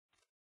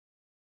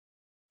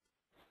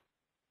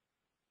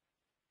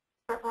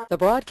The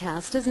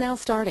broadcast is now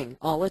starting.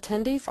 All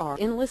attendees are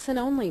in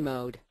listen-only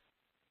mode.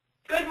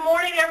 Good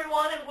morning,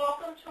 everyone, and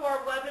welcome to our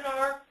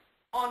webinar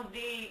on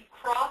the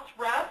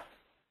CrossRef.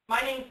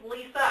 My name's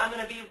Lisa. I'm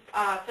going to be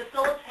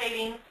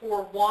facilitating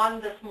for Juan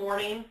this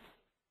morning.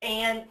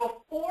 And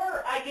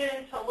before I get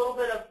into a little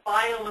bit of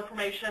bio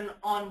information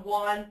on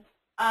Juan,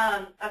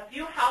 a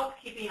few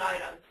housekeeping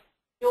items.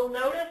 You'll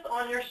notice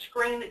on your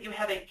screen that you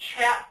have a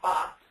chat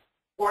box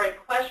or a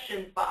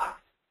questions box.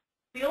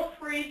 Feel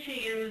free to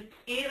use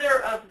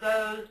either of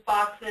those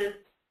boxes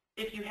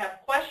if you have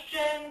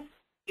questions,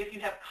 if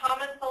you have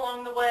comments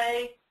along the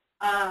way,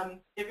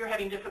 if you're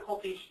having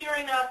difficulty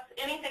hearing us,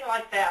 anything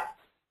like that.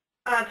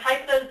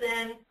 Type those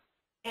in,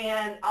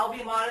 and I'll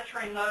be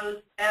monitoring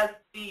those as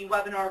the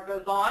webinar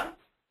goes on.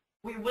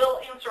 We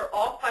will answer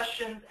all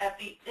questions at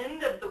the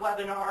end of the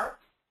webinar.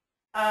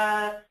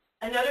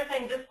 Another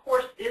thing, this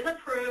course is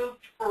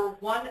approved for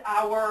 1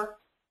 hour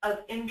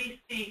of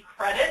NBC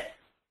credit.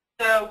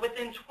 So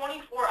within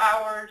 24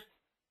 hours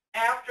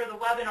after the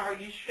webinar,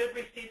 you should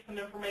receive some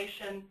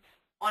information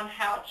on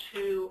how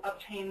to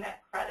obtain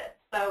that credit.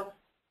 So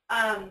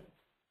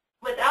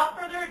without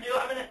further ado,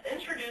 I'm going to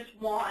introduce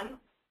Juan.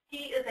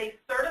 He is a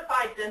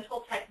certified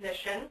dental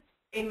technician,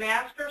 a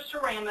master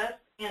ceramist,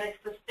 and a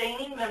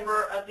sustaining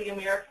member of the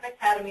American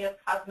Academy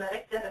of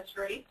Cosmetic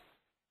Dentistry.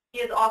 He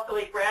is also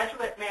a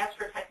graduate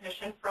master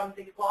technician from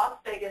the Las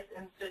Vegas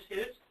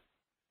Institute,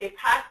 a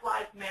PAC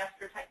Life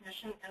master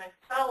technician, and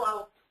a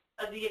fellow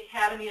of the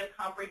Academy of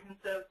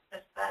Comprehensive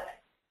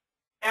Aesthetics.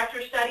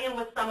 After studying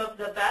with some of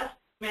the best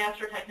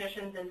master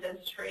technicians in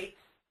dentistry,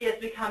 he has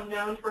become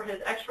known for his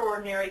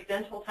extraordinary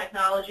dental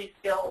technology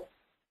skills.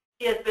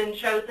 He has been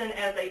chosen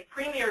as a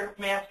premier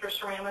master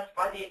ceramist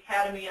by the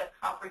Academy of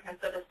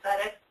Comprehensive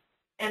Aesthetics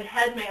and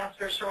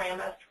headmaster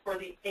ceramist for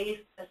the ACE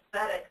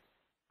Aesthetics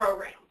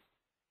program.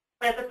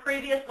 As a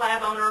previous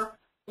lab owner,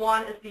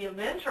 Juan is the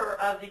inventor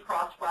of the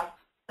CrossRef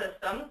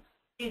system.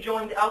 He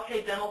joined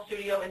LK Dental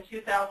Studio in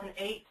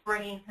 2008,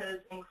 bringing his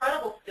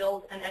incredible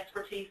skills and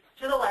expertise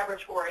to the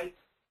laboratory,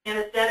 and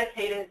is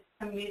dedicated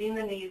to meeting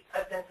the needs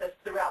of dentists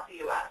throughout the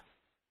U.S.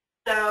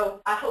 So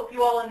I hope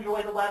you all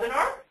enjoy the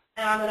webinar,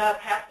 and I'm going to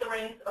pass the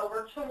reins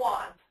over to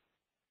Juan.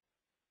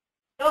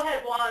 Go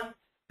ahead, Juan.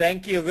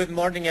 Thank you. Good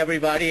morning,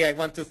 everybody. I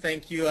want to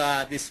thank you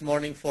this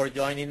morning for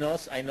joining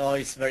us. I know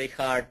it's very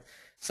hard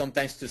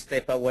sometimes to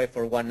step away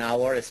for 1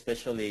 hour,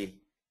 especially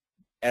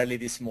early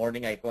this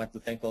morning. I want to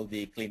thank all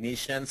the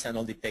clinicians and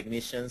all the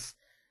technicians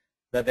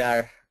that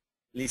are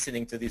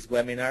listening to this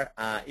webinar.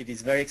 It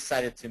is very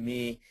exciting to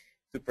me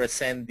to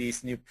present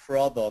this new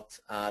product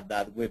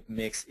that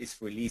WebMix is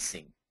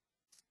releasing.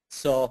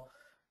 So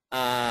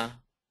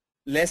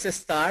let's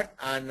start,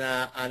 and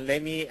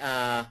let me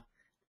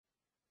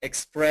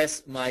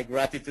express my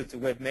gratitude to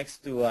WebMix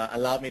to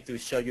allow me to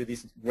show you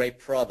this great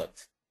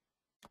product.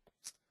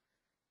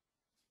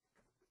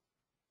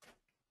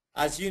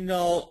 As you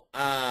know,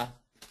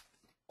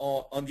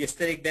 on the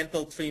aesthetic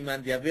dental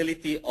treatment, the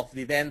ability of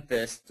the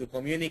dentist to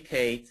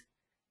communicate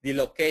the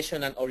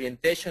location and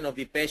orientation of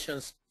the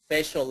patient's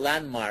facial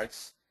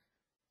landmarks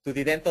to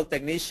the dental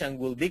technician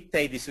will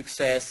dictate the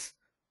success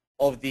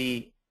of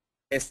the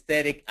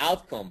aesthetic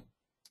outcome.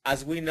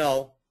 As we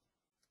know,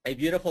 a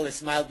beautiful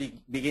smile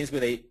begins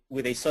with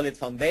a solid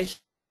foundation.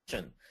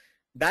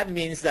 That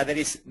means that there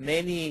is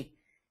many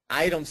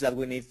items that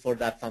we need for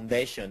that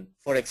foundation.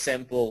 For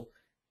example,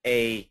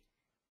 a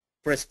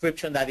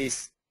prescription that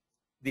is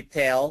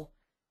detailed,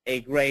 a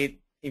great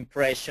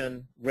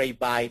impression, great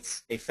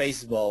bites, a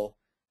face bow,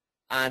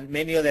 and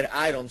many other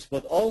items.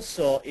 But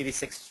also, it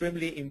is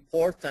extremely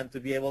important to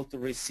be able to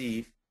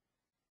receive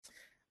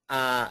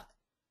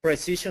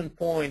precision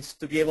points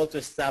to be able to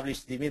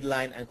establish the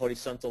midline and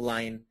horizontal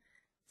line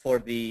for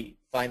the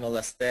final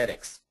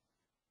aesthetics.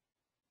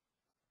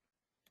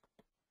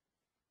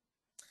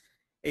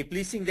 A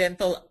pleasing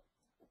dental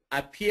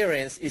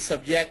appearance is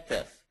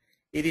subjective.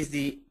 It is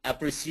the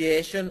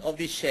appreciation of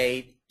the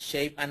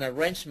shape and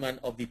arrangement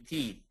of the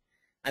teeth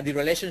and the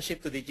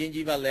relationship to the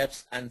gingival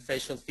lefts and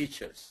facial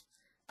features.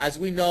 As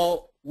we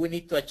know, we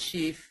need to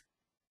achieve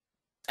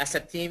as a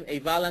team a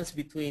balance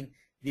between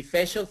the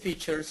facial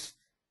features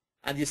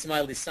and the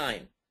smile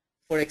design.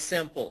 For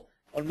example,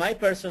 on my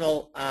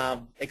personal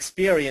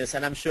experience,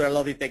 and I'm sure a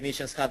lot of the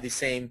technicians have the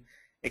same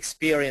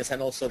experience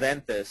and also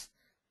dentists,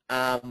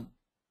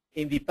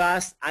 in the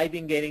past I've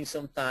been getting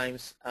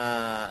sometimes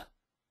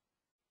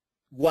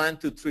 1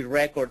 to 3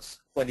 records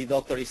when the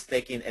doctor is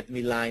taking a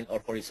midline or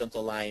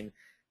horizontal line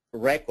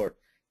record.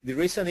 The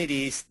reason it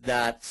is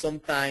that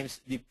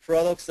sometimes the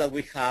products that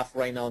we have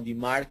right now on the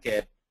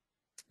market,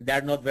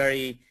 they're not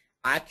very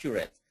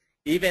accurate.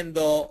 Even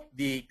though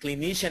the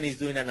clinician is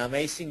doing an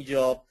amazing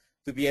job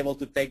to be able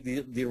to take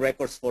the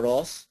records for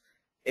us,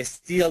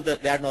 still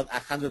they're not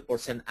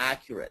 100%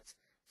 accurate.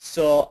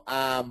 So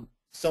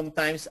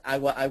sometimes I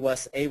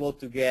was able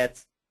to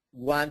get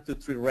 1 to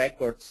 3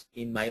 records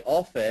in my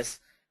office,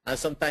 and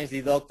sometimes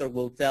the doctor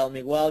will tell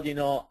me, well, you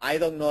know, I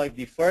don't know if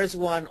the first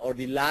one or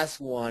the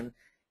last one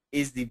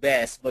is the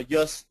best, but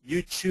just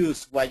you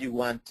choose what you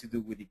want to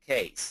do with the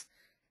case.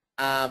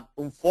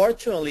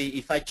 Unfortunately,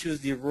 if I choose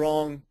the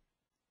wrong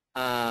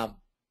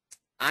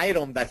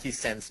item that he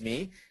sends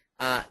me,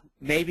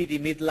 maybe the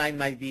midline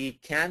might be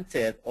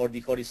canted or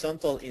the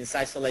horizontal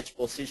incisal edge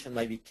position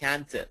might be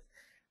canted.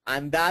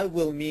 And that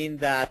will mean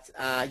that,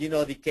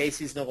 the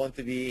case is not going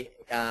to be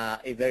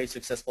a very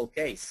successful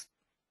case.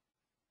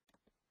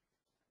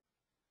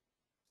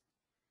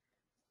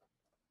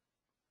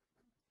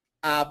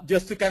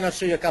 Just to kind of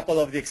show you a couple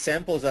of the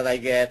examples that I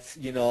get,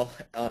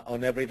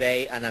 on every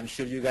day, and I'm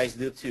sure you guys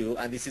do too.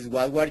 And this is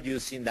what we're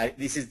using. That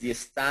this is the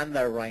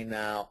standard right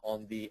now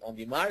on the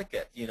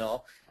market.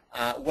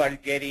 We're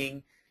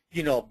getting,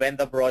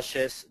 bender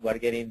brushes. We're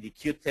getting the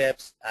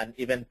Q-tips and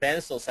even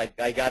pencils.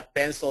 I got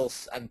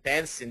pencils and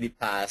pens in the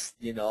past,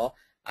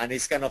 and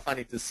it's kind of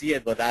funny to see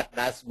it, but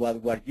that's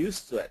what we're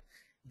used to it.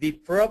 The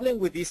problem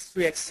with these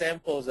three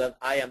examples that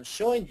I am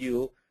showing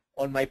you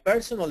on my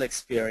personal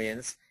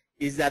experience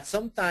is that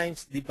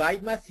sometimes the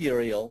bite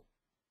material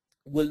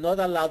will not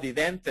allow the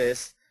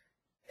dentist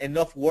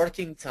enough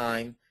working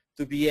time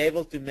to be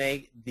able to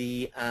make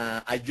the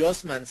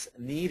adjustments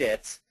needed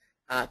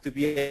to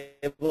be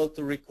able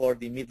to record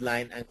the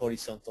midline and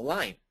horizontal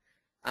line.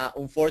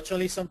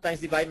 Unfortunately, sometimes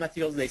the bite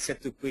materials, they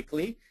set too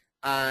quickly,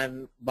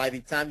 and by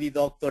the time the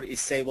doctor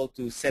is able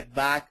to set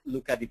back,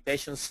 look at the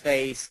patient's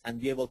face,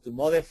 and be able to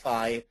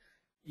modify,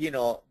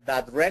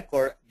 that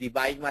record, the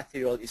bite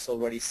material is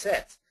already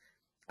set.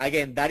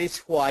 Again, that is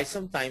why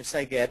sometimes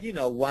I get,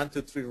 1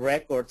 to 3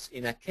 records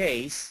in a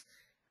case,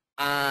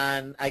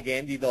 and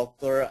again, the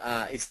doctor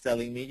is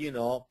telling me,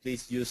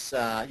 please use,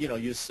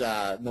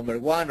 number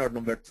 1 or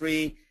number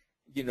 3,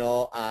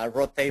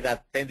 rotate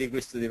that 10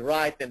 degrees to the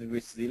right, 10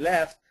 degrees to the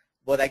left.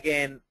 But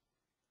again,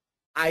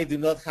 I do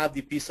not have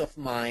the peace of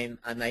mind,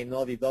 and I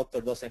know the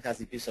doctor doesn't have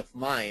the peace of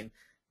mind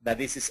that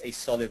this is a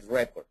solid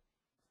record.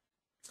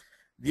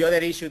 The other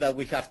issue that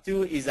we have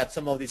too is that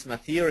some of these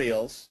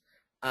materials,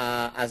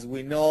 as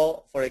we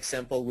know, for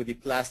example, with the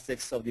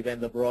plastics of the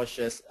bender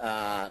brushes,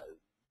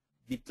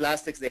 the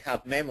plastics, they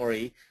have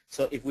memory.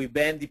 So if we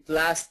bend the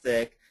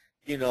plastic,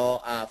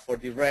 for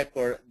the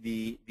record,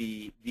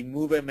 the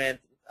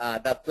movement,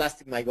 that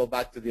plastic might go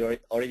back to the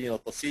original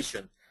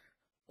position.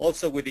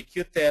 Also with the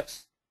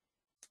Q-tips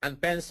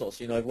and pencils,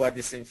 if we're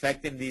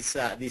disinfecting these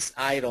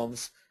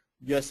items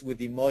just with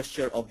the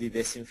moisture of the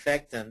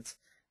disinfectant,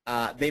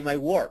 they might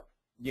warp,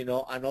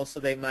 and also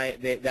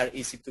they're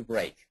easy to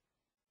break.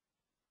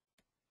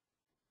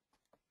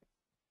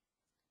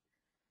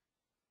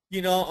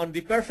 On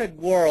the perfect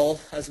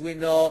world, as we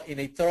know, in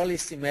a thoroughly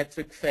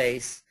symmetric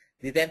face,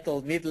 the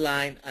dental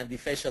midline and the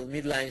facial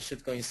midline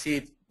should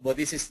coincide, but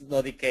this is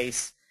not the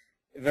case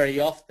very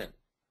often.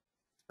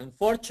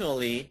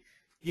 Unfortunately,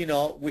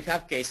 we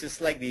have cases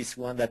like this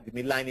one that the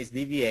midline is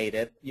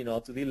deviated,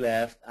 to the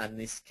left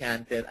and is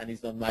canted and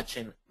is not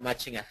matching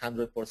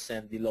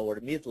 100% the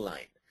lower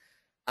midline.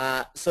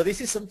 So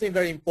this is something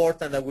very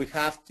important that we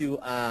have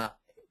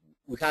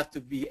to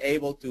be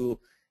able to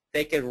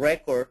take a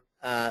record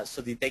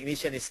so the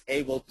technician is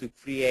able to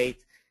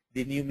create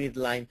the new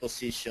midline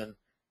position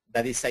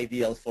that is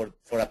ideal for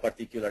a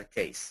particular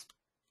case.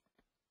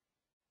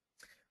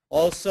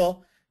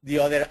 Also, the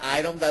other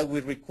item that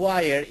we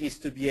require is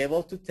to be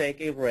able to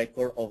take a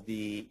record of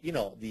the,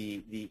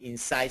 the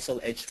incisal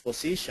edge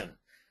position.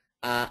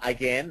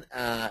 Again,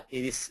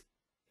 it is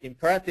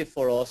imperative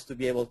for us to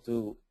be able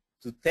to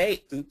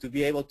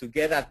be able to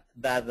get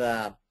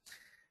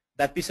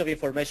that piece of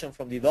information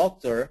from the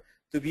doctor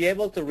to be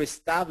able to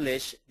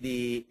reestablish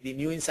the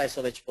new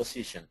incisal edge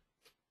position.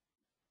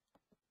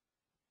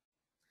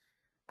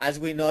 As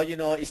we know,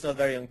 it's not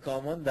very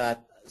uncommon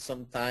that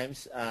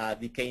sometimes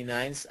the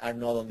canines are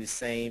not on the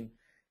same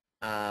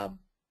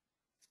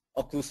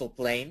occlusal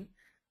plane.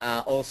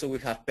 Also, we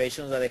have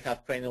patients that they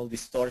have cranial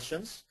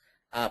distortions,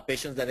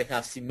 patients that they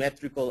have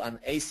symmetrical and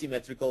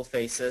asymmetrical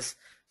faces.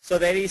 So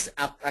there is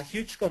a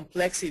huge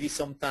complexity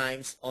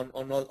sometimes on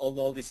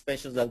all these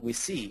patients that we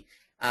see.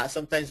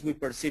 Sometimes we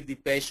perceive the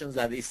patients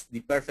that is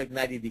the perfect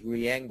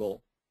 90-degree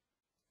angle,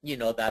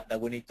 that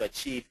we need to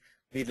achieve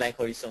midline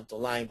horizontal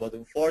line, but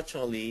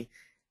unfortunately,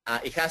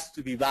 it has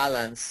to be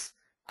balanced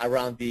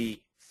around the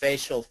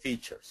facial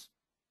features.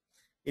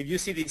 If you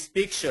see this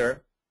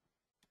picture,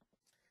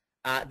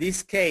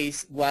 this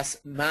case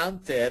was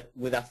mounted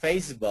with a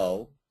face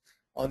bow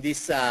on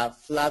this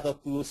flat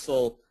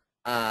occlusal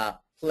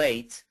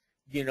plate,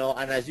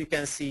 and as you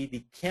can see,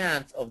 the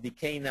cant of the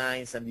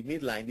canines and the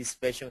midline, this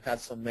patient had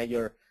some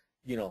major,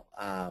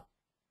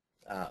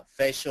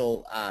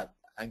 facial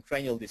and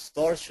cranial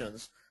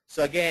distortions.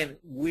 So again,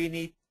 we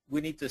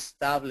need to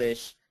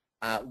establish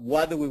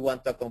what do we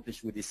want to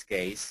accomplish with this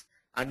case,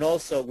 and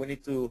also we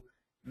need to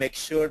make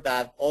sure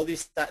that all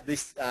this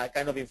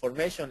kind of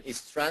information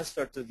is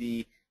transferred to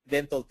the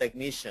dental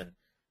technician.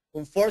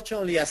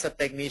 Unfortunately, as a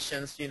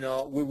technicians, we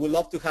would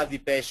love to have the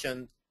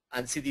patient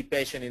and see the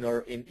patient in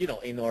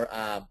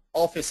our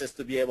offices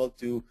to be able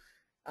to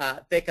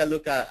take a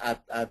look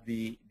at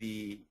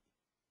the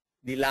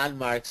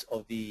landmarks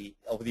of the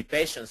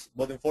patients.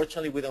 But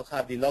unfortunately, we don't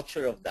have the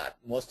luxury of that.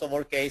 Most of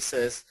our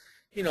cases,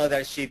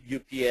 they're shipped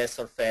UPS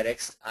or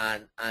FedEx,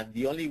 and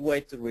the only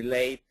way to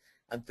relate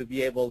and to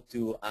be able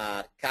to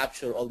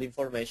capture all the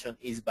information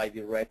is by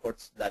the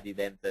records that the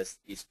dentist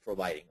is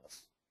providing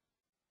us.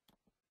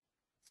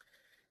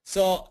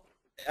 So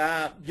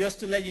just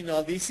to let you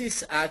know, this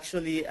is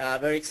actually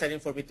very exciting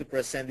for me to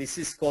present. This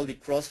is called the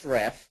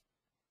CrossRef.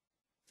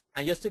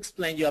 And just to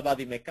explain you about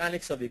the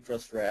mechanics of the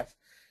CrossRef,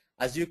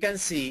 as you can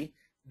see,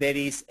 there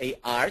is an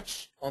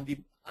arch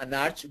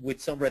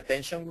with some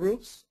retention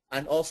groups,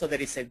 and also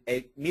there is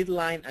a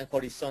midline and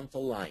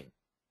horizontal line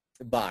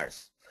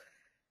bars.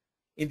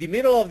 In the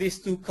middle of these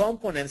two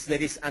components,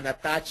 there is an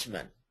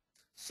attachment.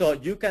 So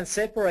you can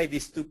separate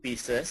these two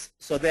pieces,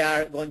 so they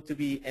are going to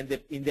be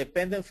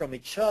independent from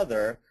each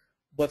other,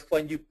 but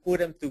when you put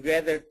them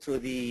together through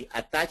the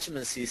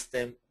attachment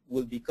system,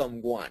 will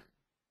become one.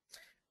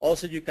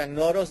 Also, you can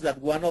notice that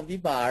one of the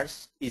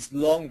bars is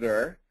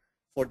longer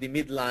for the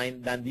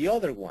midline than the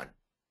other one.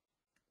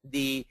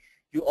 You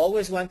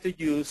always want to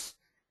use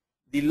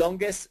the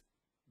longest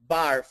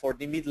bar for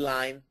the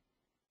midline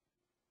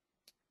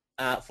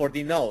for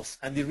the nose.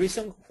 And the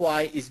reason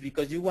why is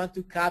because you want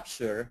to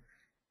capture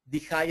the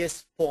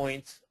highest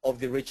point of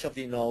the ridge of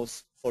the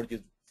nose for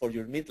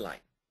your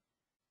midline.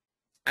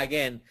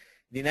 Again,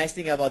 the nice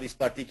thing about this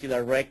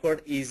particular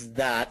record is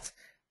that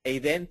a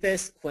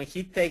dentist, when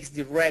he takes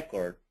the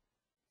record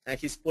and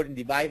he's putting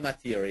the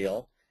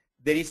biomaterial,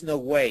 there is no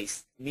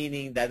waste,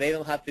 meaning that they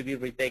don't have to be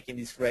retaking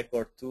this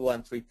record 2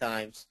 and 3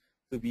 times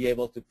to be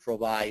able to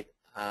provide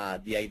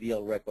the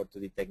ideal record to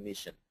the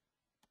technician.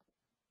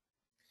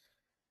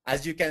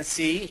 As you can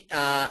see,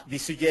 the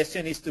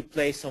suggestion is to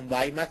place some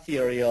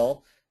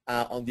biomaterial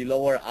on the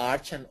lower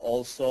arch and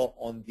also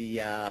on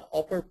the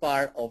upper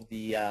part of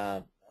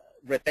the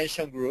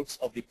retention groups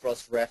of the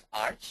CrossRef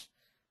arch.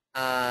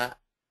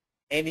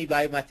 Any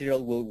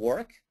biomaterial will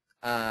work.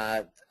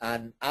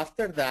 And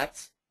after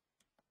that,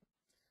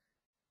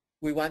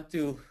 we want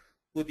to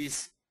put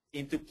this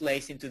into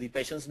place into the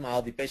patient's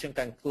mouth. The patient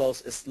can close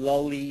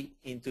slowly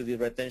into the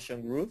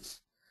retention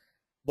grooves.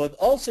 But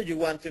also you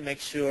want to make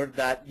sure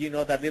that,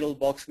 that little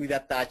box with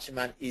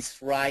attachment is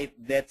right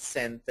dead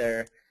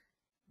center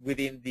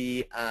within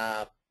the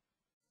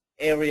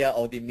area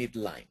of the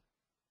midline.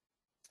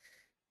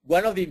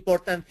 One of the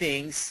important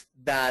things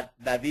that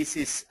this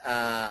is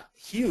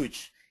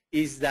huge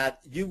is that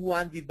you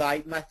want the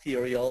bite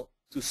material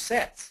to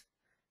set.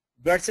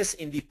 Versus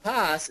in the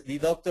past, the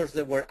doctors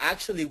that were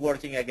actually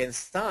working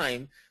against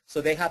time, so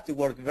they have to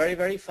work very,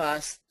 very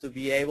fast to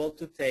be able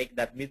to take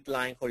that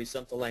midline,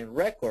 horizontal line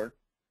record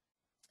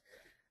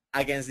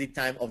against the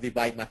time of the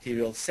bite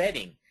material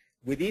setting.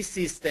 With this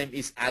system,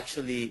 is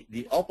actually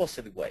the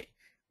opposite way.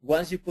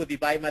 Once you put the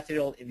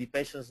biomaterial in the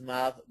patient's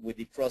mouth with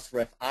the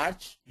CrossRef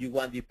arch, you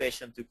want the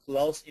patient to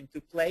close into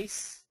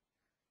place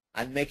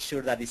and make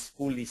sure that it's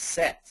fully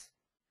set.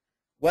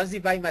 Once the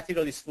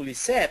biomaterial is fully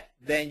set,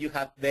 then you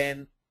have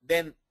then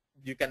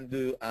you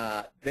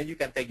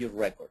can take your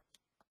record.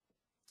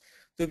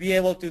 To be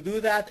able to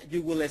do that,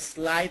 you will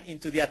slide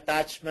into the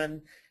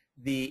attachment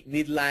the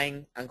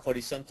midline and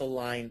horizontal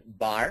line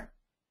bar.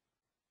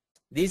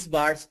 These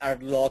bars are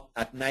locked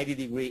at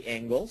 90-degree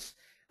angles,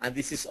 and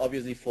this is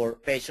obviously for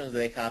patients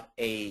that have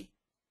a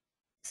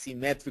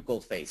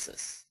symmetrical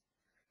faces.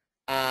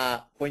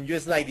 When you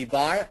slide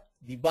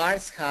the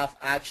bars have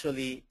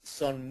actually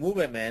some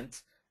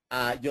movement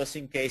just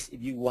in case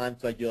if you want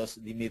to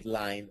adjust the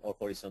midline or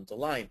horizontal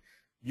line.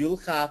 You'll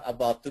have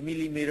about 2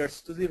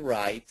 millimeters to the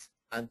right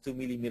and 2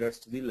 millimeters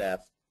to the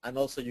left, and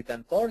also you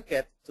can torque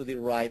it to the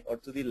right or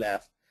to the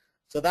left.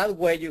 So that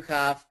way you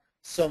have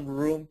some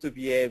room to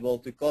be able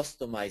to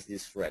customize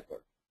this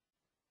record.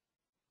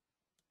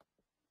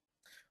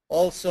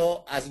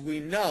 Also, as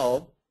we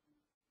know,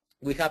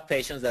 we have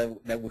patients that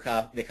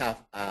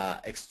have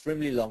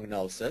extremely long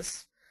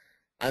noses,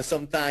 and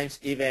sometimes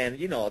even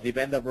the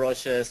bender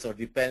brushes or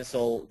the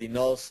pencil, the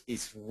nose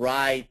is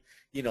right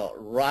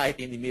right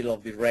in the middle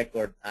of the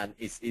record, and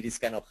it is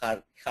kind of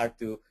hard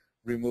to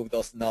remove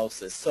those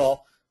noses.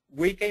 So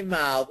we came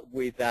out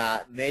with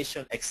a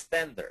nation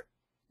extender.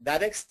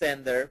 That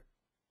extender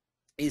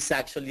is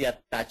actually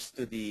attached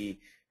to the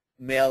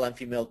male and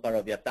female part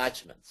of the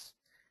attachments.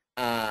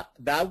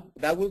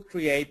 That will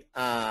create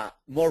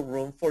more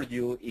room for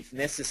you if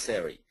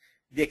necessary.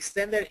 The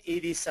extender,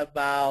 it is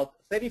about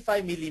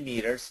 35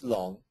 millimeters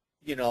long.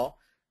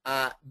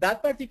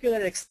 That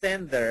particular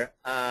extender,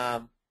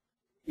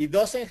 it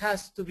doesn't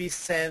have to be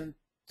sent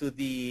to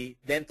the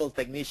dental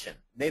technician.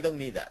 They don't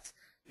need that.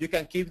 You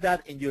can keep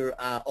that in your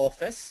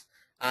office.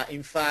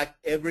 In fact,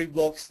 every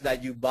box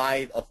that you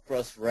buy of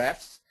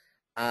CrossRefs,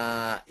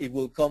 it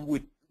will come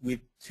with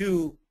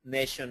 2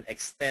 nation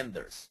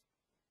extenders.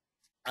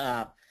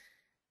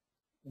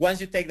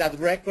 Once you take that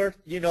record,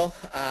 you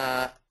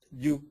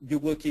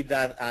will keep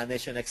that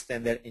nation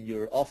extender in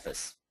your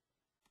office.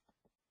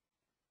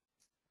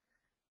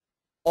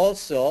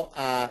 Also,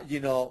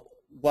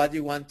 what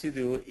you want to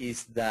do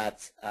is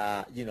that,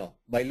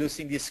 by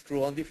losing this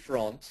screw on the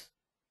front,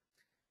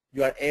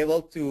 you are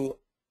able to,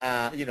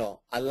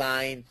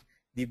 align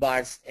the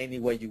bars any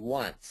way you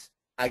want.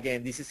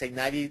 again, this is a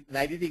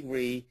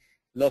 90-degree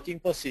locking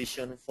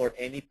position for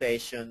any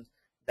patient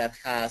that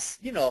has,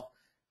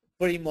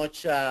 pretty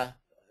much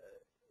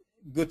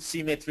good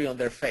symmetry on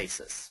their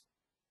faces.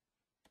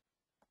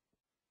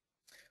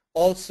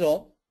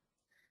 Also,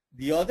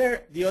 the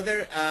other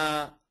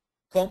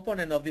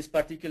component of this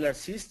particular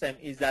system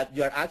is that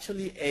you are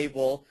actually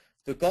able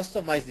to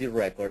customize the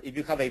record. If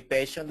you have a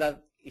patient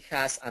that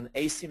has an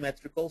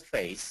asymmetrical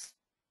face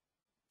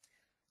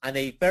and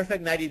a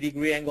perfect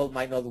 90-degree angle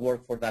might not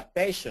work for that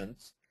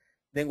patient,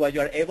 then what you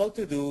are able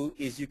to do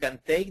is you can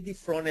take the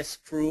front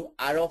screw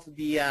out of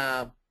the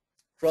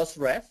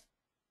CrossRef,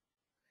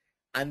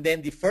 and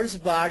then the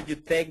first bar you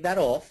take that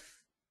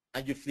off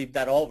and you flip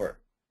that over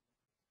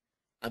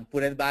and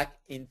put it back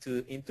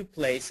into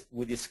place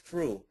with the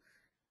screw.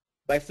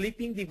 By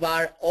flipping the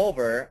bar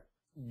over,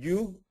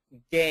 you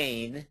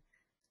gain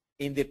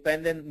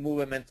independent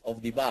movement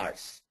of the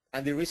bars.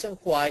 And the reason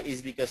why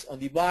is because on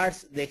the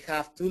bars, they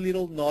have two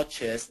little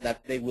notches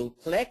that they will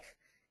click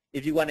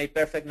if you want a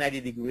perfect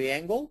 90-degree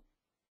angle.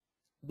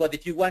 But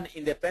if you want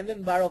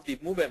independent bar of the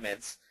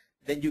movements,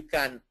 then you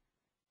can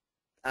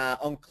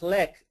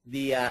unclick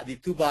the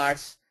two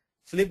bars,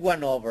 flip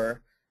one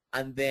over,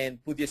 and then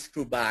put the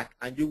screw back,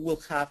 and you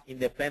will have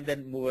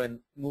independent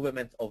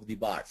movement of the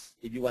bars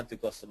if you want to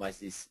customize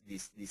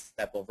this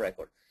type of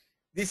record.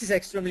 This is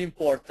extremely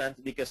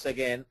important because,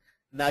 again,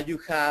 now you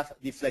have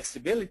the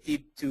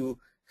flexibility to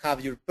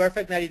have your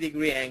perfect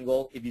 90-degree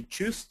angle if you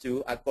choose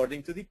to,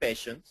 according to the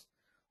patient,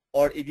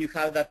 or if you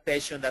have that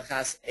patient that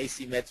has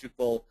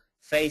asymmetrical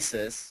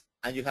faces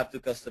and you have to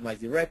customize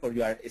the record,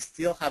 you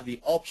still have the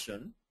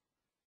option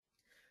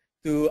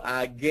to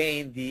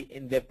gain the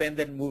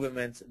independent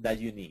movements that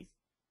you need.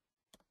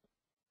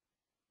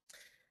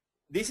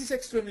 This is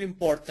extremely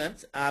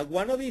important.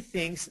 One of the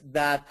things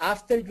that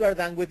after you are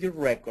done with your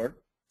record,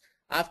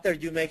 after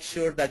you make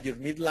sure that your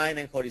midline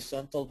and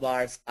horizontal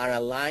bars are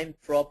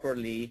aligned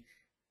properly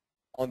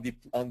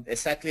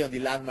exactly on the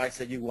landmarks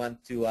that you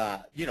want to,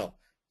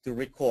 to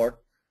record,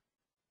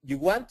 you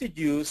want to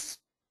use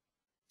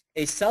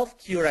a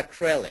self-cure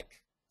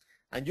acrylic.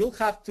 And you'll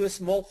have two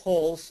small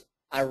holes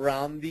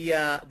around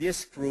the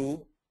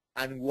screw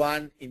and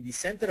one in the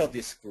center of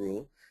the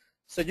screw.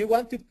 So you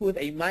want to put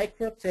a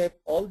micro tape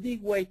all the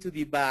way to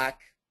the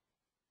back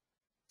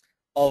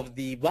of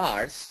the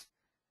bars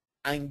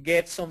and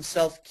get some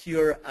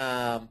self-cure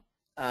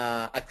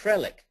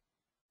acrylic.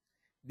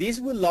 This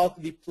will lock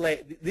the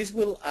This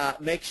will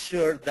make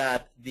sure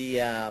that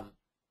the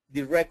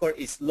record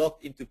is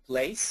locked into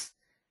place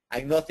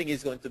and nothing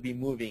is going to be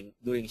moving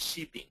during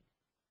shipping.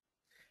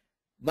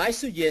 My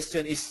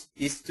suggestion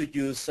is to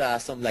use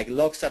some like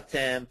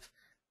Loxatemp,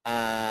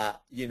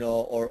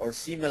 or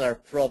similar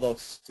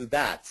products to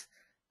that.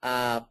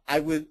 I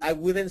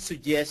wouldn't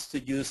suggest to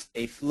use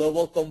a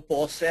flowable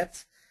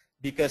composite,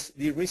 because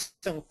the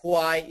reason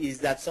why is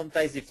that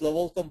sometimes the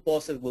flowable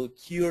composite will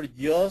cure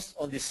just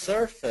on the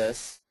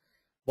surface,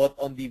 but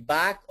on the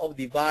back of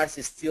the bars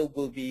it still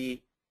will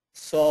be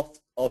soft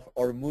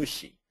or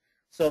mushy.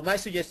 So my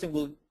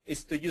suggestion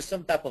is to use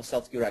some type of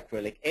self-cure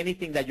acrylic.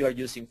 Anything that you are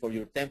using for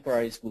your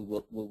temporaries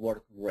will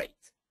work great.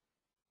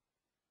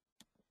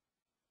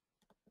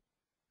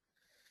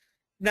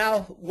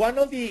 Now, one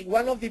of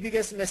the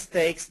biggest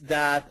mistakes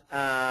that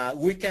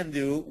we can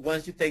do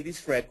once you take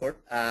this record,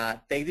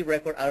 take the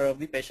record out of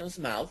the patient's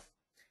mouth,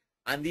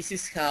 and this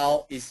is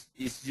how it's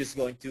just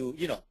going to,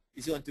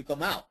 it's going to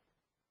come out.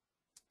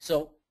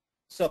 So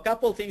a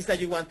couple things that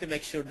you want to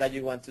make sure that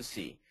you want to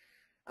see.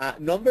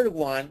 Number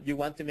one, you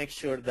want to make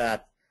sure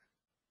that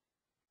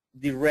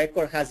the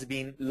record has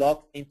been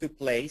locked into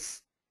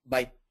place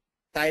by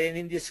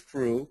tightening the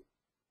screw,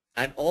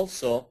 and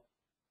also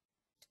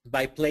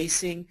by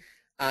placing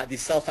the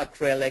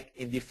self-acrylic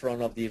in the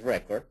front of the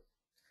record.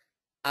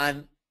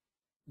 And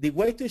the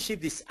way to ship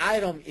this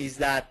item is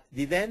that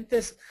the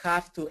dentists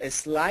have to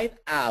slide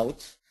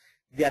out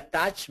the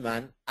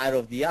attachment out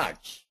of the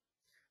arch.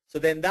 So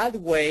then that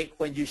way,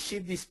 when you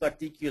ship this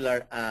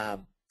particular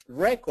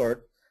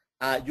record,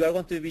 you are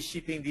going to be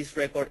shipping this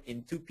record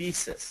in two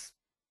pieces.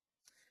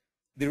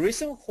 The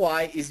reason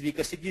why is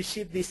because if you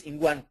ship this in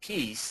one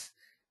piece,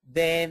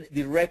 then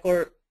the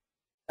record,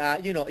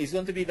 is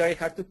going to be very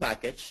hard to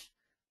package,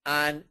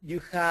 and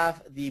you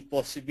have the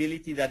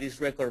possibility that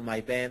this record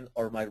might bend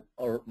or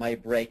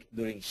might break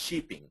during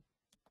shipping.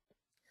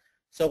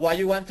 So what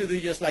you want to do,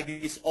 just like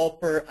this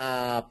upper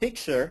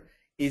picture,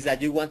 is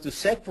that you want to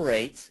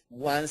separate,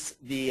 once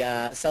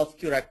the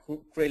self-cure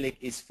acrylic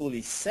is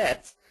fully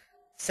set,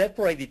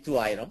 separate the two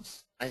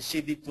items and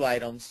ship the two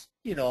items,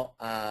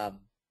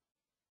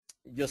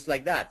 just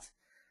like that.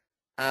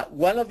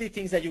 One of the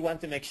things that you want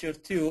to make sure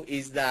too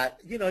is that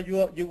you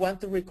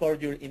want to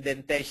record your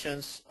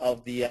indentations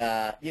of the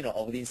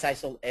of the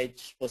incisal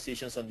edge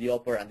positions on the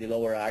upper and the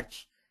lower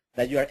arch,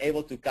 that you are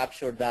able to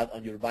capture that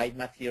on your bite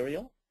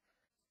material.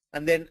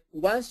 And then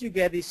once you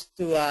get this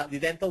to the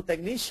dental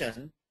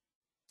technician,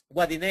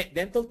 what the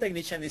dental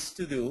technician is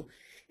to do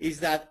is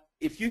that,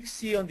 if you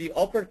see on the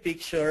upper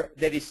picture,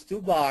 there is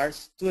two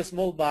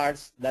small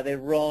bars that they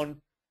run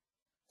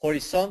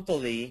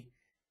horizontally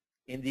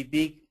in the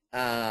big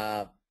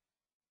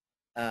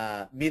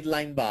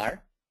midline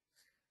bar,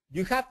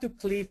 you have to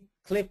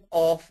clip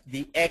off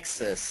the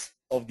excess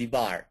of the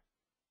bar.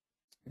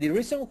 The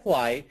reason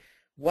why,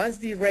 once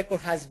the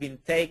record has been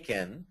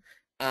taken,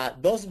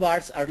 those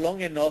bars are long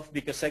enough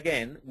because,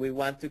 again, we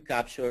want to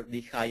capture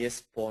the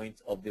highest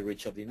point of the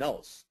ridge of the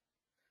nose.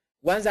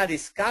 Once that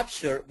is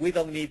captured, we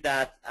don't need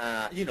that,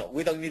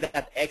 we don't need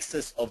that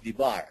excess of the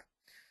bar.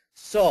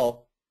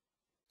 So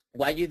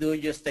what you do,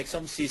 you just take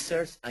some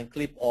scissors and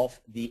clip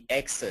off the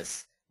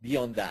excess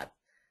beyond that.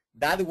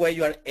 That way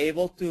you are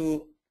able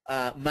to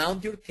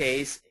mount your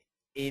case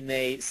in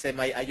a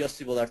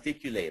semi-adjustable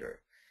articulator.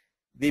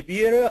 The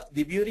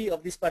beauty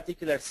of this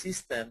particular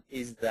system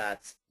is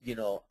that,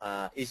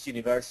 it's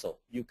universal.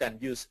 You can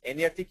use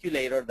any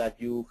articulator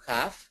that you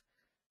have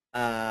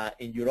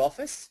in your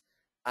office.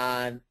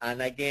 And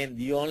again,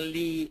 the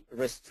only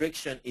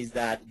restriction is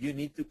that you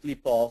need to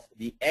clip off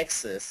the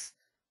excess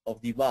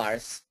of the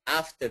bars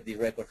after the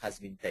record has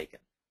been taken.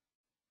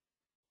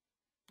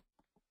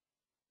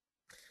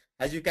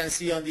 As you can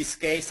see on this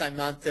case, I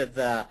mounted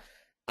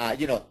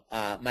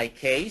my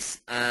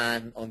case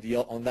and on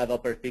that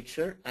upper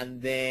picture,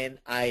 and then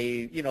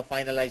I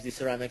finalized the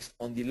ceramics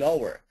on the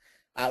lower.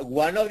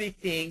 One of the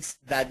things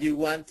that you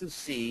want to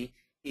see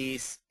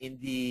is in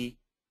the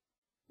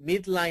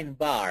midline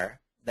bar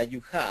that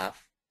you have,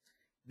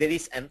 there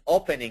is an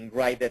opening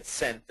right dead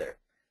center.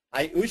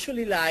 I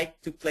usually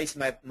like to place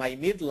my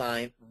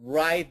midline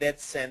right dead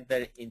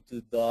center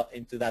into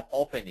that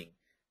opening.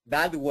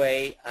 That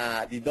way,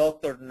 the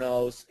doctor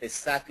knows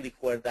exactly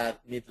where that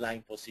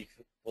midline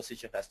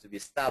position has to be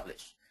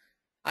established.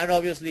 And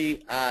obviously,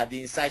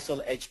 the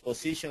incisal edge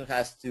position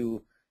has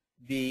to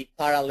be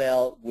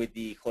parallel with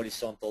the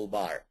horizontal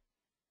bar.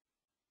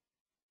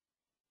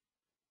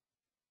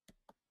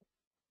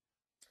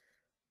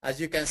 As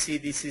you can see,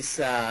 this is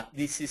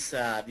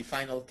the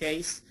final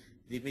case.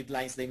 The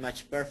midlines, they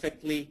match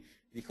perfectly.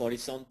 The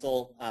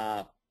horizontal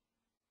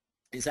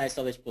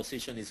incisal edge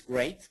position is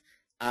great.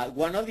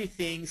 One of the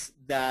things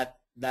that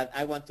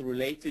I want to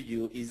relate to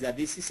you is that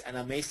this is an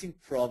amazing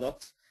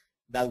product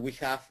that we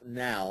have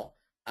now.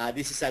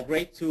 This is a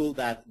great tool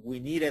that we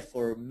needed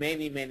for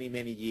many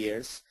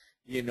years.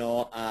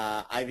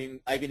 I've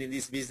been in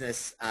this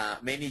business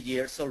many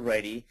years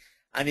already,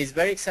 and it's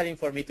very exciting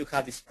for me to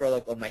have this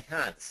product on my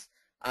hands.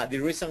 The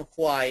reason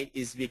why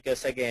is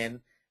because,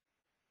 again,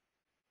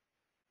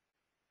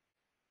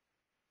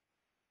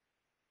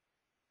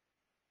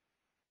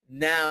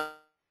 now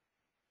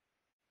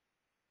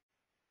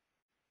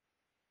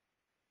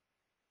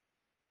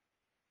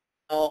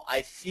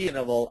I see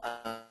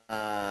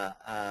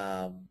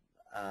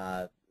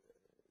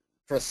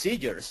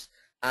procedures.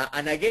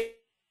 And again,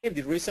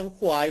 the reason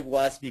why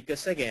was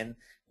because, again,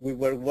 we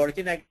were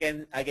working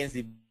against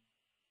the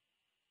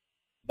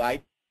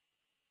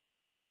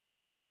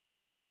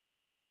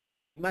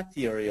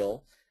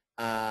material,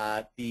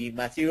 the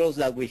materials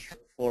that we have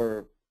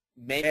for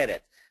making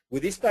it.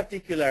 With this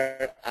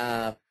particular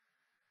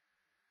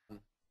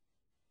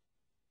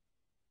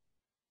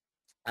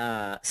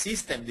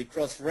system, the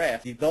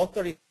CrossRef, the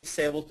doctor is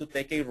able to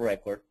take a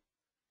record.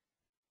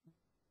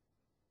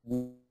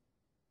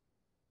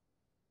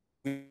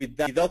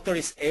 The doctor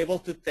is able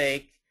to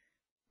take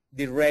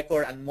the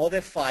record and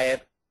modify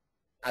it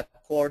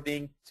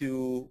according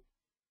to,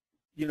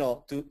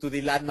 to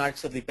the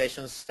landmarks of the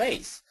patient's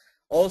face.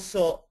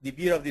 Also, the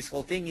beauty of this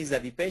whole thing is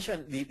that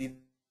the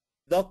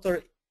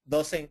doctor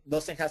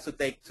doesn't have to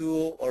take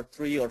 2 or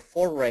 3 or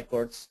 4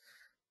 records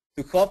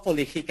to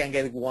hopefully he can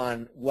get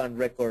one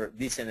record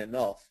decent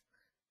enough.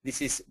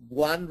 This is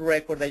one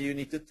record that you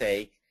need to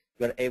take.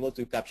 You are able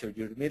to capture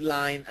your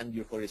midline and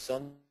your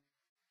horizontal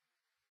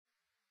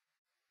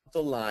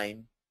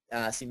line,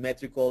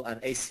 symmetrical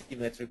and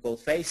asymmetrical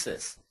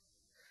faces.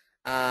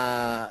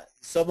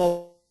 Some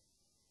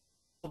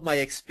of my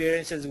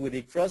experiences with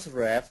the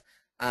CrossRef,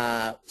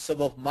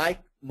 some of my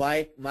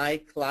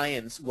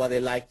clients, what they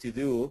like to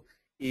do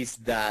is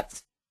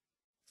that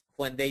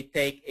when they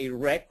take a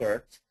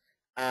record,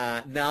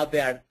 now they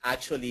are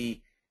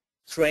actually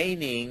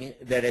training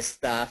their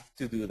staff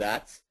to do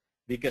that,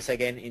 because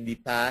again, in the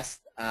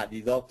past,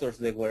 the doctors,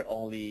 they were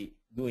only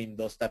doing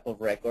those type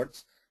of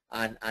records,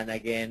 and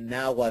again,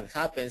 now what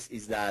happens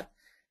is that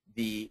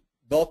the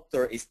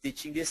doctor is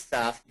teaching the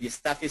staff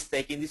is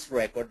taking this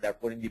record, they're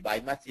putting the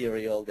bite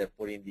material, they're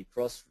putting the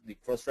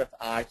CrossRef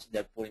arch,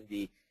 they're putting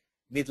the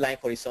midline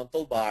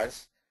horizontal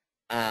bars.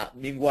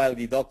 Meanwhile,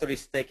 the doctor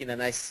is taking a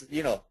nice,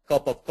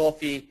 cup of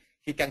coffee.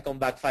 He can come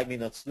back 5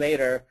 minutes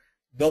later,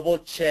 double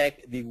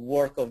check the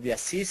work of the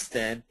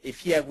assistant. If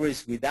he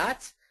agrees with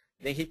that,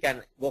 then he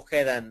can go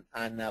ahead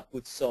and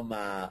put some,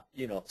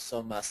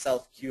 some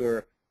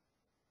self-cure.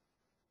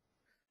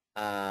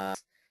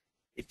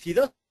 If he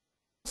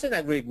doesn't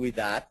agree with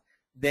that,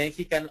 then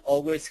he can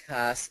always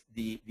has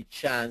the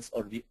chance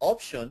or the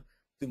option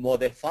to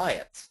modify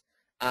it.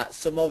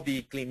 Some of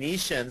the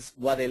clinicians,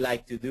 what they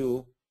like to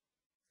do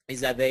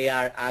is that they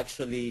are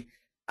actually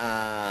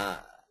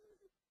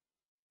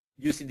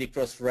using the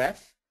CrossRef.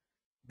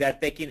 they're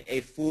taking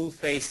a full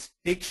face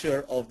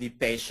picture of the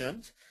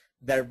patient.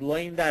 They're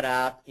blowing that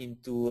up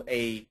into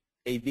a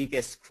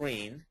big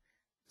screen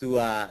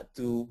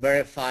to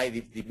verify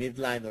if the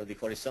midline or the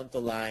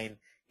horizontal line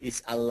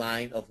is a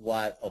line of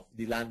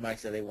the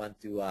landmarks that they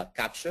want to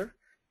capture.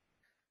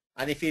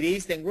 And if it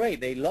is, then great,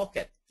 they lock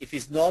it. If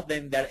it's not,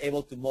 then they're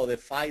able to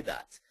modify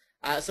that.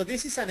 So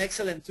this is an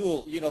excellent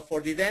tool.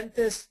 For the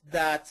dentists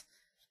that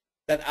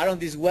are on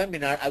this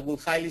webinar, I will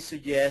highly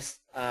suggest,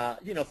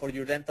 for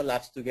your dental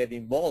labs to get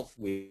involved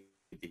with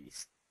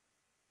these.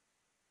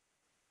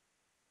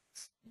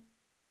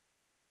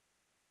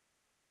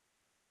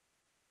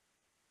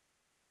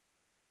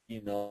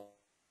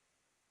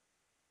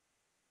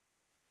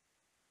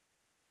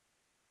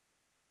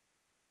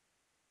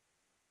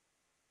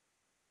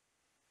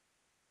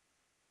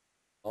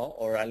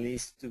 Or at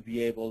least to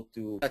be able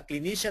to, a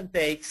clinician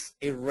takes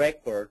a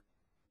record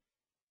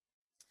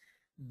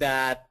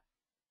that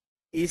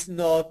is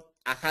not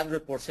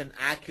 100%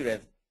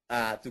 accurate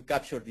to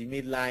capture the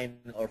midline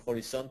or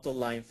horizontal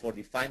line for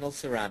the final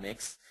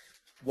ceramics.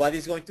 What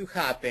is going to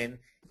happen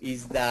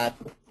is that,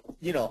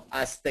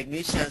 as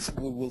technicians,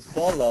 we will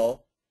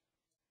follow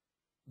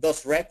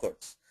those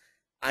records.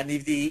 And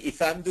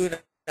if I'm doing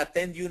a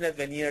 10-unit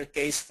veneer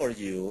case for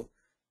you,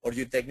 or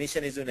your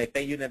technician is doing a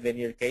 10-unit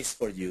veneer case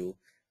for you,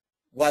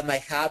 what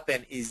might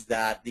happen is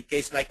that the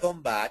case might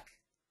come back,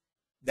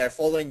 they're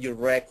following your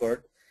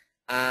record,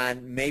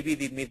 and maybe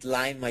the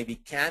midline might be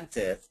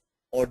canted,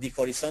 or the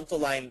horizontal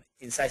line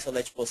in sisal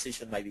edge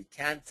position might be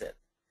canted.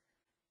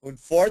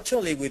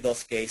 Unfortunately, with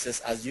those cases,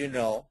 as you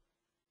know,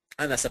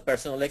 and as a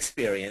personal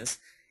experience,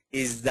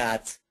 is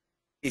that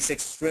it's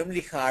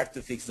extremely hard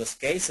to fix those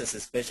cases,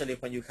 especially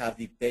when you have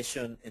the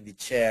patient in the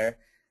chair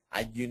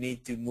and you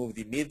need to move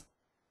the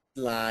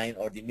midline,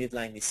 or the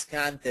midline is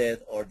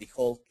canted, or the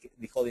whole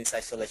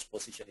incisal edge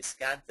position is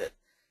canted.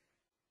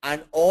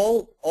 And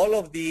all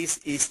of this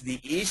is the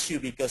issue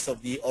because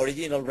of the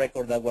original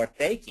record that we're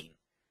taking.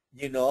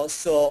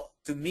 So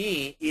to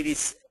me, it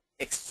is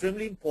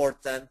extremely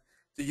important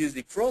to use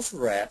the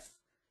CrossRef,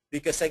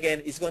 because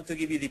again, it's going to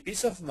give you the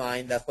peace of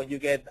mind that when you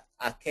get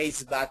a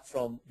case back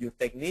from your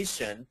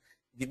technician,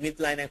 the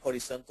midline and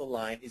horizontal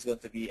line is going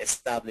to be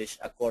established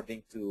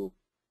according to,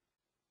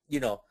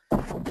 to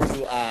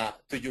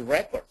your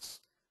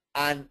records.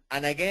 And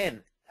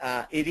again,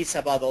 it is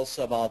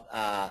also about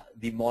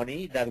the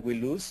money that we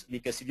lose,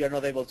 because if you're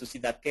not able to see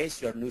that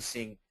case, you're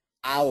losing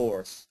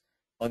hours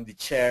on the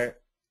chair,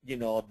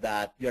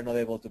 that you're not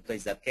able to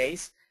place that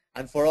case.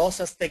 And for us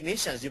as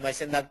technicians, you might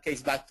send that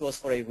case back to us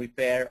for a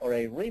repair or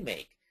a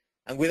remake.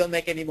 And we don't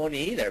make any money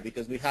either,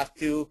 because we have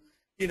to,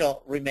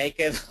 remake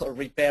it or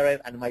repair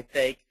it, and it might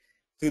take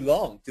too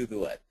long to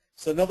do it.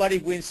 So nobody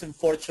wins,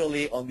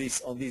 unfortunately, on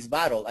this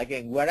battle.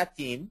 Again, we're a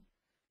team,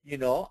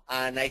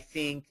 and I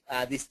think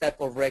this type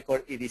of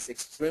record, it is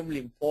extremely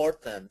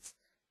important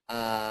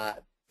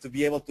to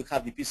be able to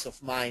have the peace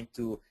of mind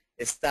to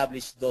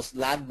establish those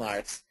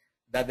landmarks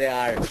that they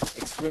are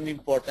extremely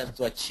important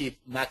to achieve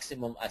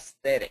maximum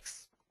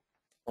aesthetics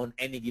on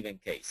any given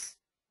case.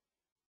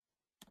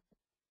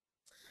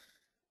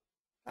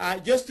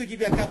 Just to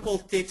give you a couple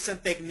tips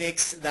and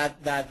techniques that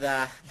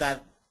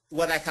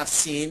what I have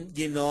seen,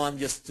 and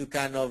just to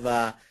kind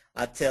of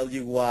tell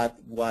you what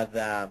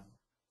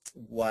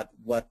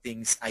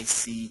things I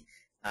see,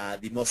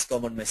 the most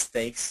common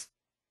mistakes.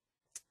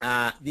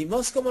 The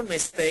most common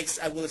mistakes,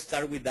 I will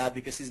start with that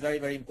because it's very,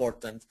 very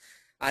important.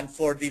 And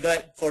for the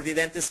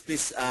dentist,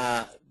 please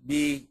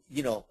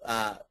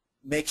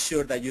make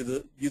sure that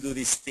you do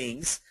these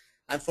things.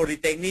 And for the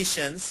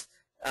technicians,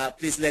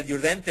 please let your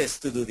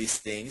dentist to do these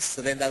things.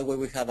 So then that way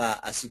we have a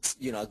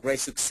great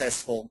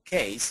successful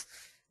case.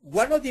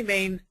 One of the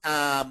main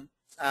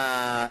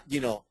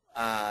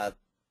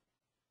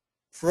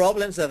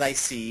problems that I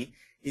see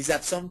is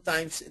that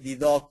sometimes the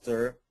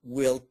doctor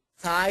will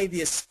tie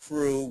the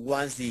screw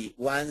once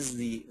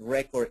the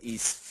record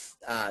is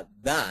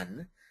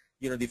done.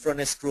 The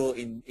front screw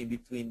in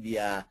between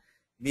the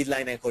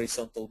midline and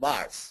horizontal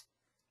bars.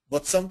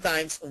 But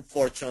sometimes,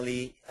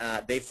 unfortunately,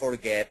 they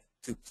forget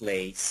to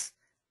place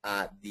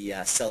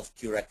the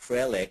self-cure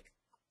acrylic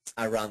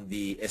around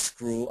the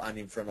screw and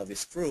in front of the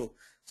screw.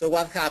 So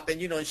what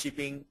happened, in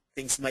shipping,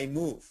 things might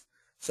move.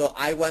 So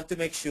I want to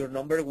make sure,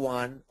 number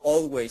one,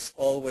 always,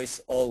 always,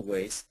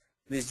 always,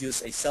 please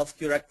use a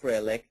self-cure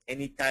acrylic,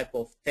 any type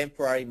of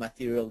temporary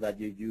material that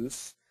you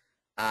use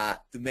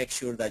to make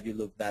sure that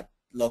you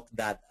lock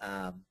that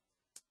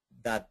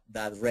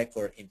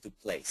record into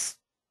place.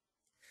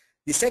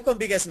 The second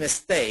biggest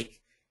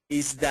mistake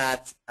is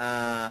that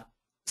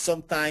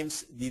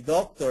sometimes the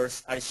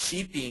doctors are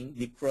shipping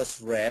the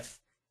CrossRef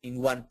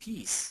in one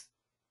piece.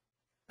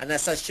 And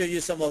as I show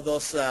you some of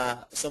those,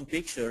 some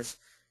pictures,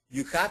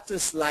 you have to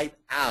slide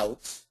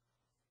out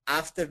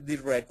after the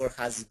record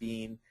has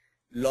been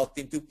locked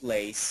into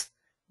place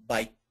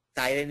by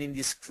tightening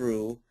the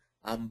screw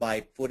and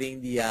by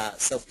putting the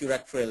self-cure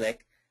acrylic.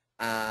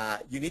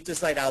 You need to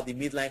slide out the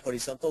midline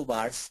horizontal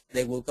bars.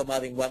 They will come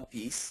out in one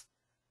piece.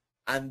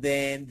 And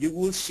then you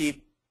will ship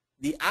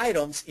the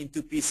items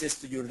into pieces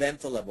to your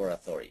dental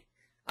laboratory.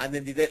 And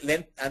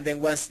then,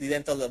 once the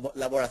dental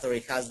laboratory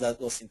has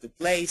those into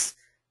place,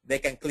 they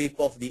can clip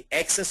off the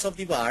excess of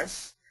the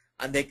bars,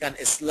 and they can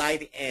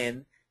slide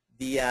in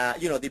the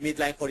the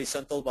midline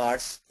horizontal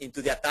bars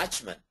into the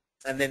attachment,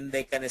 and then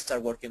they can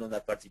start working on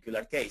that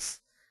particular case.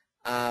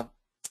 And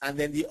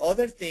then the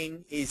other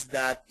thing is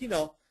that,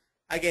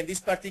 again, this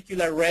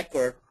particular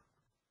record,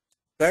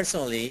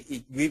 personally,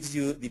 it gives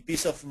you the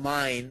peace of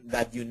mind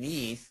that you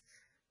need,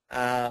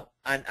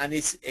 and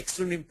it's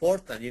extremely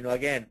important.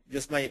 Again,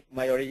 just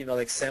my original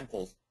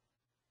example.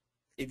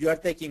 If you are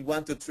taking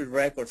 1 to 3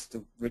 records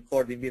to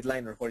record the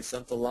midline or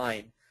horizontal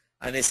line,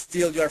 and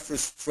still you are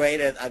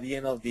frustrated at the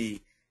end of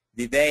the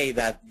day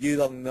that you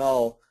don't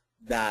know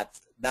that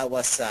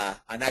was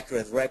an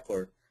accurate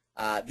record,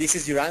 this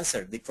is your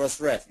answer, the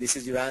CrossRef. This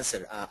is your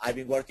answer. I've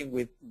been working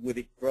with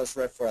the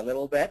CrossRef for a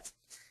little bit,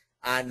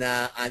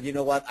 and you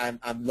know what?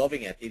 I'm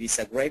loving it. It is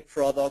a great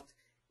product.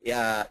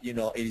 It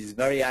is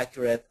very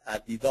accurate.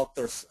 The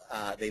doctors,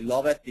 they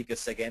love it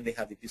because, again, they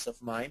have the peace of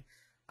mind.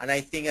 And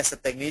I think as a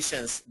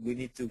technicians, we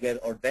need to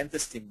get our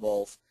dentists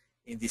involved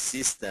in the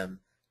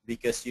system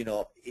because,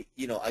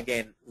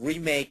 again,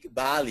 remake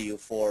value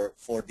for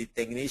the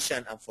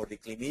technician and for the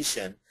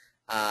clinician.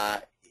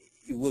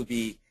 It will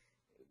be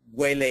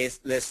way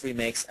less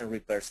remakes and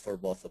repairs for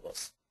both of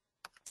us.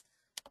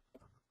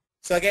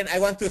 So again, I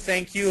want to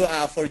thank you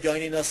for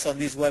joining us on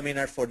this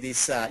webinar for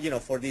this,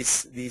 for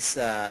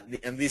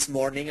this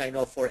morning. I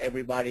know for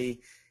everybody,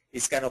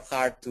 it's kind of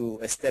hard to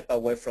step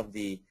away from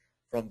the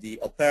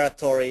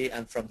operatory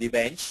and from the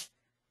bench,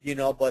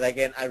 but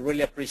again, I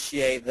really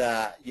appreciate,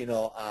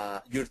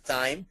 your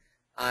time,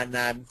 and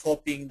I'm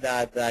hoping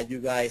that you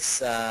guys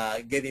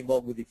get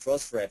involved with the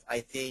CrossRef.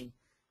 I think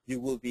you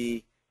will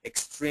be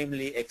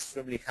extremely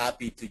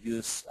happy to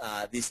use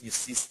this new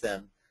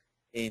system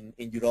in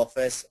your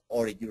office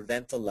or in your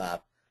dental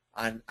lab,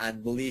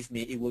 and believe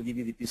me, it will give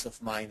you the peace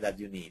of mind that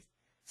you need.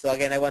 So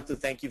again, I want to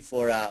thank you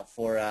for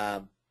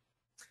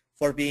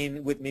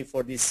being with me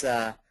for this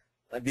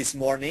this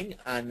morning,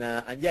 and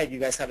yeah, if you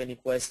guys have any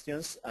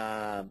questions,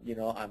 I'm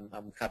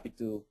happy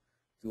to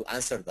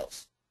answer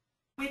those.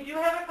 We do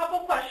have a couple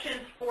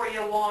questions for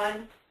you,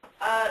 Juan.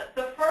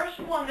 The first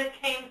one that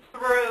came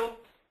through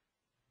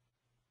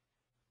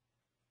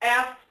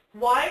asks,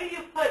 why do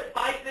you put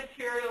bite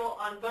material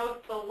on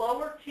both the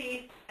lower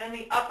teeth and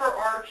the upper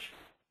arch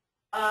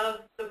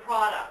of the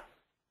product?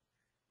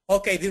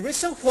 Okay, the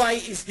reason why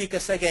is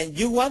because, again,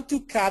 you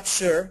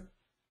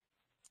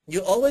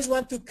always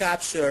want to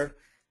capture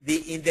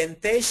the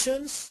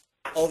indentations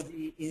of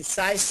the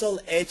incisal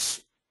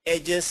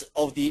edges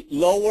of the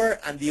lower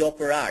and the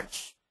upper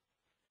arch.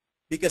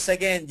 Because,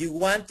 again, you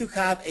want to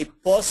have a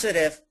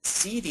positive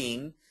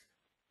seating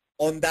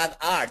on that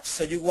arch.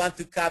 So you want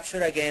to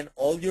capture, again,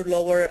 all your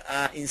lower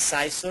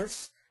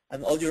incisors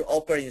and all your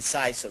upper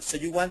incisors. So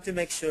you want to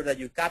make sure that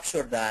you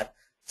capture that,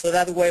 so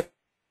that way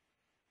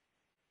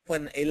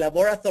when a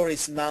laboratory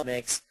smile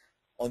makes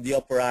on the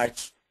upper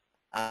arch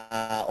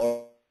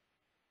or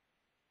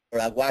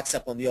a wax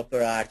up on the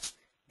upper arch,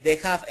 they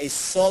have a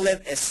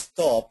solid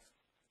stop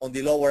on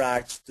the lower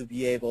arch to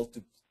be able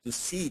to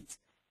seat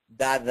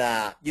that,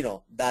 that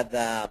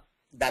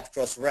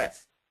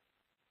CrossRef.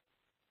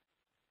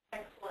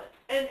 Excellent.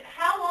 And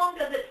how long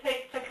does it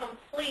take to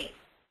complete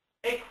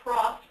a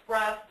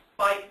CrossRef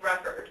bite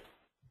record?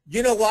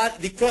 You know what?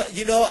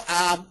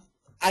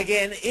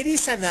 Again, it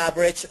is an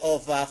average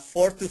of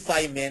 4 to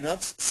 5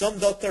 minutes. Some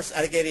doctors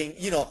are getting,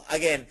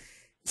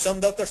 some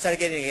doctors are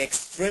getting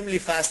extremely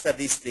fast at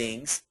these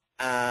things.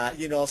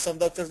 Some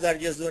doctors are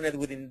just doing it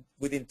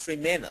within 3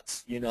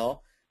 minutes.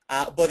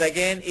 But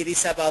again, it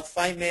is about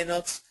 5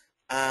 minutes.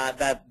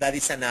 That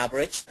is an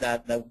average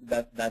that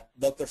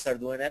doctors are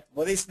doing it,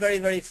 but it's very,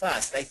 very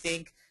fast. I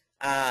think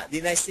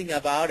the nice thing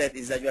about it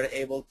is that you are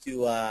able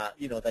to,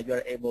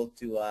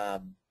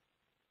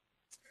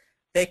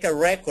 take a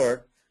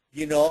record,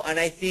 and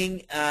I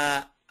think,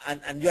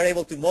 and you are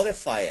able to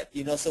modify it,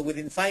 so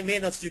within 5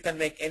 minutes you can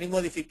make any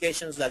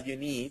modifications that you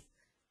need,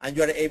 and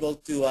you are able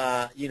to,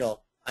 and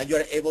you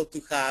are able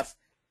to have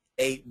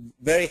a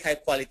very high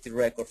quality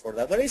record for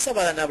that. But it's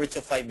about an average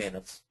of 5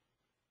 minutes.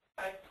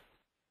 Okay.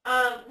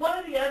 One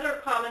of the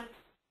other common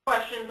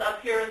questions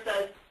up here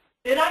says,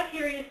 did I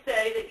hear you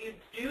say that you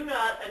do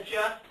not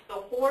adjust the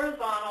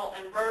horizontal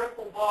and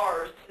vertical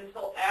bars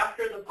until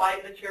after the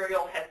bite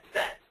material has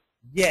set?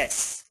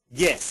 Yes,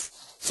 yes.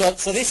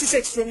 So this is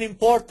extremely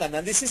important,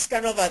 and this is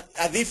kind of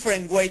a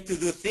different way to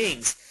do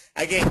things.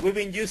 Again, we've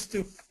been used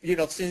to,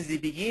 since the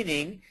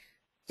beginning,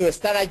 to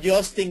start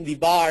adjusting the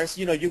bars.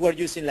 You were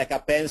using like a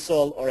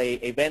pencil or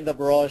a bender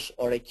brush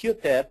or a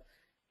Q-tip.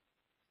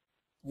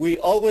 We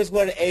always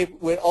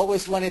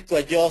wanted to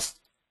adjust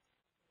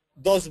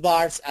those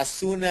bars as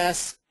soon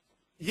as,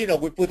 we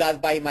put that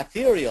bite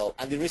material.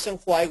 And the reason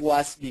why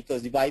was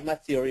because the bite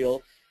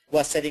material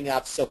was setting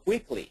up so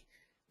quickly.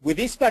 With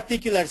this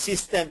particular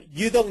system,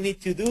 you don't need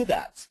to do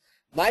that.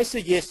 My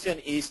suggestion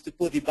is to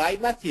put the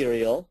bite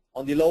material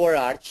on the lower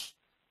arch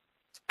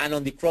and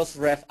on the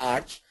CrossRef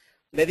arch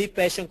let the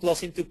patient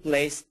close into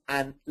place,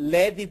 and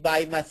let the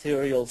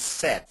biomaterial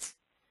set.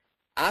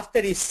 After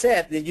it's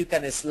set, then you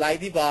can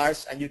slide the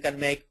bars and you can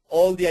make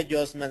all the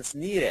adjustments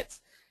needed.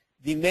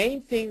 The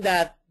main thing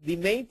that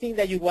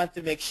you want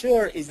to make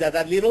sure is that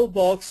that little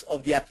box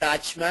of the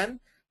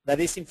attachment that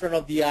is in front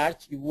of the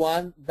arch, you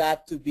want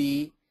that to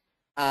be,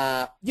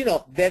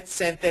 dead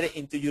center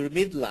into your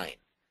midline.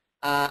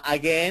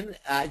 Again,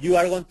 you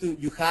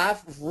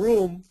have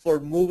room for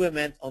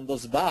movement on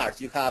those bars.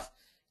 You have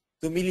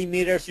 2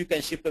 millimeters, you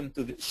can shift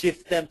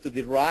them to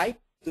the right.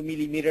 2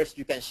 millimeters,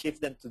 you can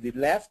shift them to the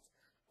left.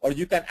 Or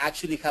you can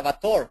actually have a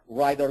torque,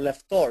 right or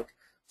left torque.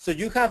 So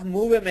you have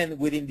movement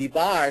within the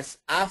bars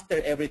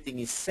after everything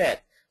is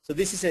set. So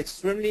this is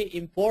extremely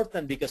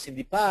important because in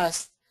the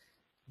past,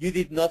 you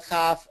did not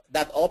have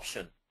that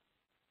option.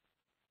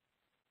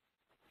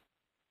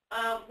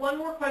 One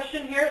more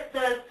question here. It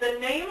says, the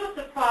name of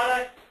the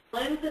product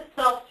lends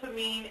itself to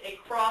mean a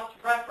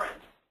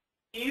cross-reference.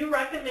 Do you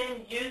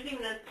recommend using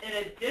this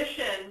in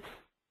addition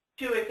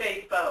to a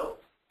face bow?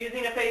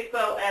 Using a face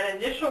bow at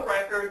initial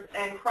records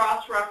and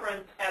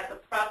cross-reference at the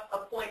prep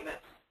appointment?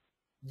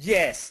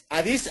 Yes.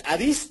 At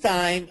this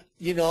time,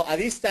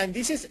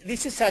 this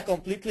is a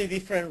completely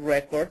different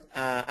record.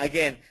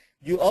 Again,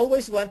 you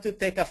always want to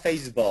take a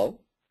face bow,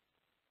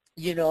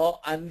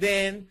 and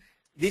then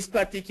this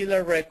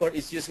particular record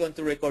is just going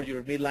to record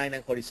your midline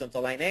and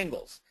horizontal line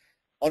angles.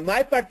 On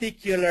my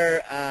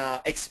particular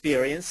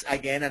experience,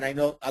 again, and I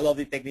know a lot of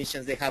the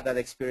technicians, they have that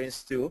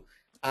experience too,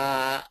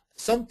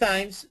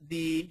 sometimes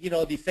the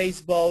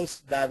face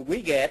bows that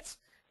we get,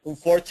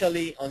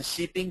 unfortunately on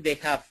shipping, they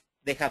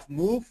have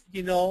moved,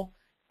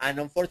 and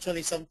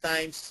unfortunately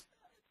sometimes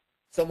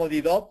some of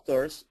the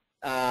doctors,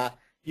 when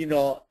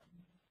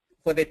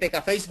they take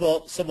a face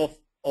bow, some of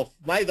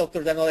my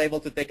doctors are not able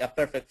to take a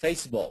perfect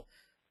face bow.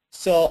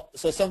 So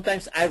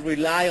sometimes I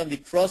rely on the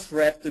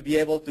CrossRef to be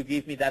able to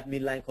give me that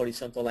midline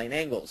horizontal line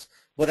angles.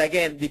 But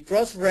again, the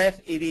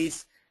CrossRef, it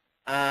is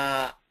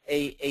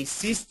a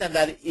system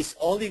that is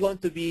only going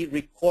to be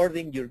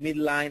recording your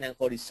midline and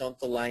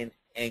horizontal line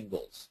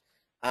angles.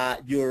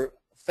 Your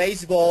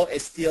face bow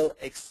is still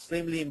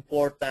extremely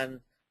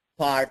important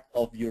part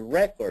of your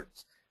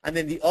records. And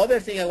then the other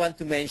thing I want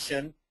to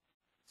mention,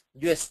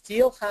 you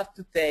still have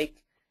to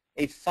take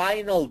a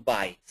final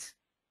bite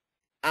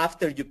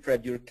after you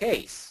prep your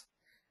case.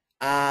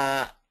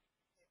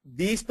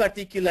 This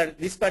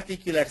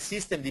particular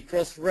system, the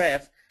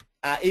CrossRef,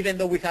 even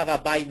though we have a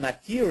bite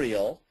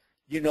material,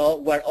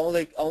 we're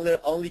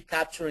only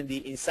capturing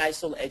the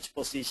incisal edge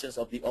positions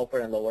of the upper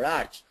and lower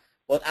arch.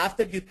 But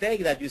after you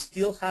take that, you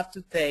still have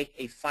to take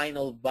a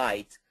final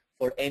bite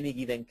for any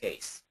given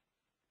case.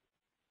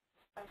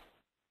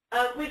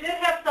 We did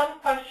have some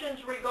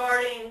questions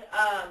regarding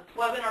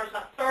webinars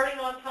not starting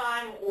on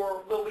time,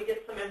 or will we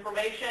get some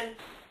information.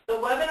 The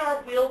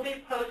webinar will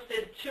be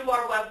posted to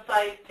our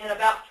website in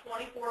about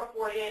 24 to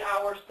 48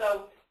 hours.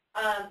 So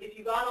if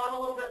you got on a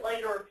little bit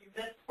later, or if you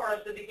missed part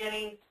of the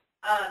beginning,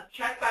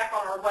 check back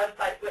on our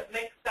website,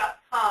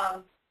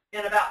 whitmix.com,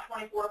 in about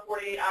 24 to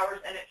 48 hours,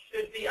 and it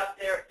should be up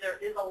there. There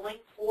is a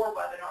link for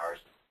webinars.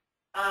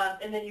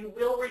 And then you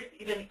will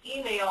receive an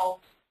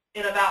email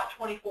in about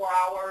 24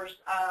 hours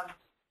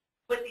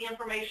with the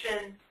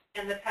information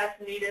and the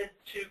tests needed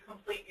to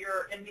complete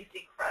your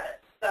MBC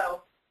credits.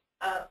 So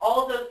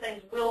all of those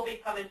things will be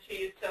coming to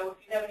you. So if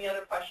you have any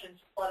other questions,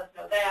 just let us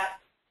know that.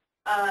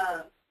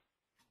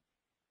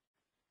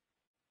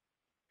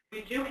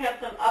 We do have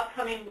some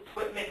upcoming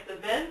WITMIX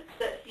events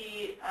that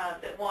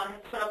that Juan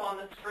has put up on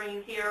the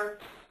screen here.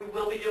 We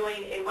will be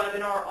doing a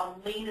webinar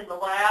on Lean in the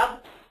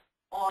Lab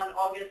on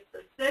August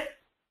the 6th.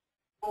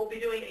 We'll be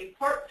doing a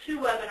part 2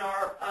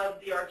 webinar of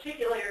the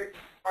articulator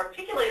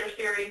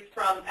series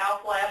from Al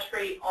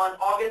Flashtree on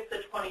August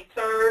the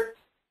 23rd.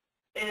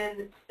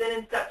 And then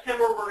in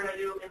September, we're going to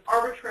do an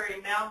arbitrary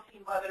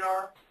mounting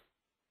webinar.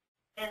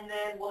 And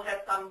then we'll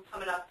have some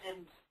coming up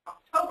in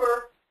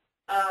October.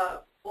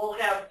 We'll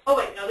have, oh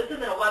wait, no, this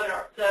isn't a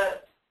webinar.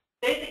 The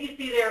date that you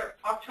see there,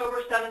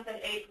 October 7th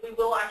and 8th, we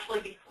will actually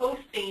be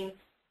hosting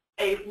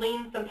a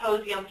Lean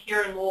Symposium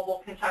here in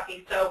Louisville,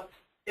 Kentucky. So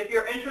if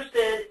you're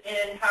interested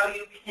in how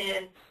you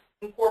can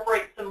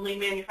incorporate some lean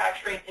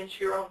manufacturing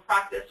into your own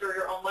practice or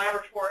your own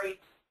laboratory,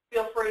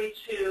 feel free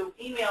to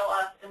email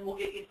us and we'll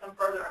get you some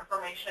further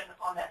information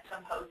on that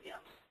symposium.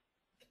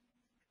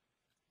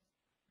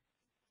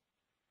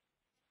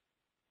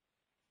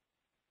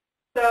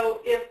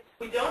 So if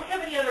we don't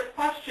have any other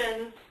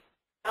questions,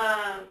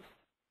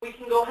 we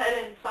can go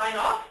ahead and sign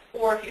off.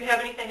 Or if you have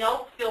anything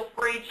else, feel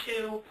free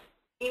to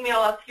email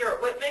us here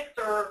at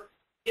WITMIX or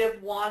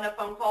give Juan a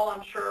phone call.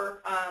 I'm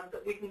sure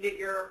that we can get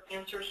your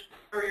answers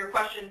or your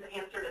questions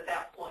answered at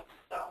that point.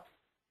 So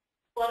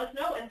let us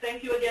know, and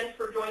thank you again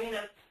for joining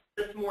us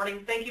this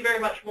morning. Thank you very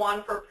much,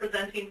 Juan, for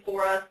presenting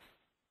for us,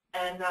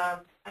 and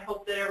I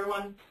hope that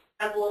everyone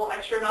has a little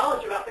extra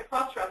knowledge about the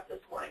CrossRef this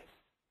morning.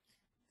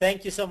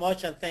 Thank you so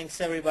much, and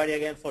thanks everybody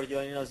again for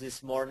joining us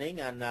this morning,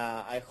 and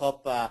I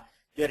hope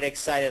you're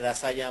excited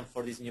as I am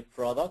for this new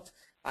product.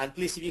 And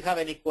please, if you have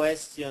any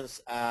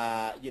questions,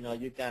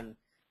 you can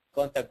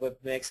contact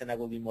WebMX, and I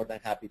will be more than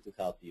happy to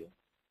help you.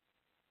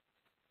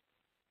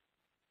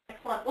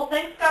 Excellent. Well,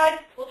 thanks, guys.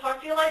 We'll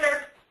talk to you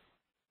later.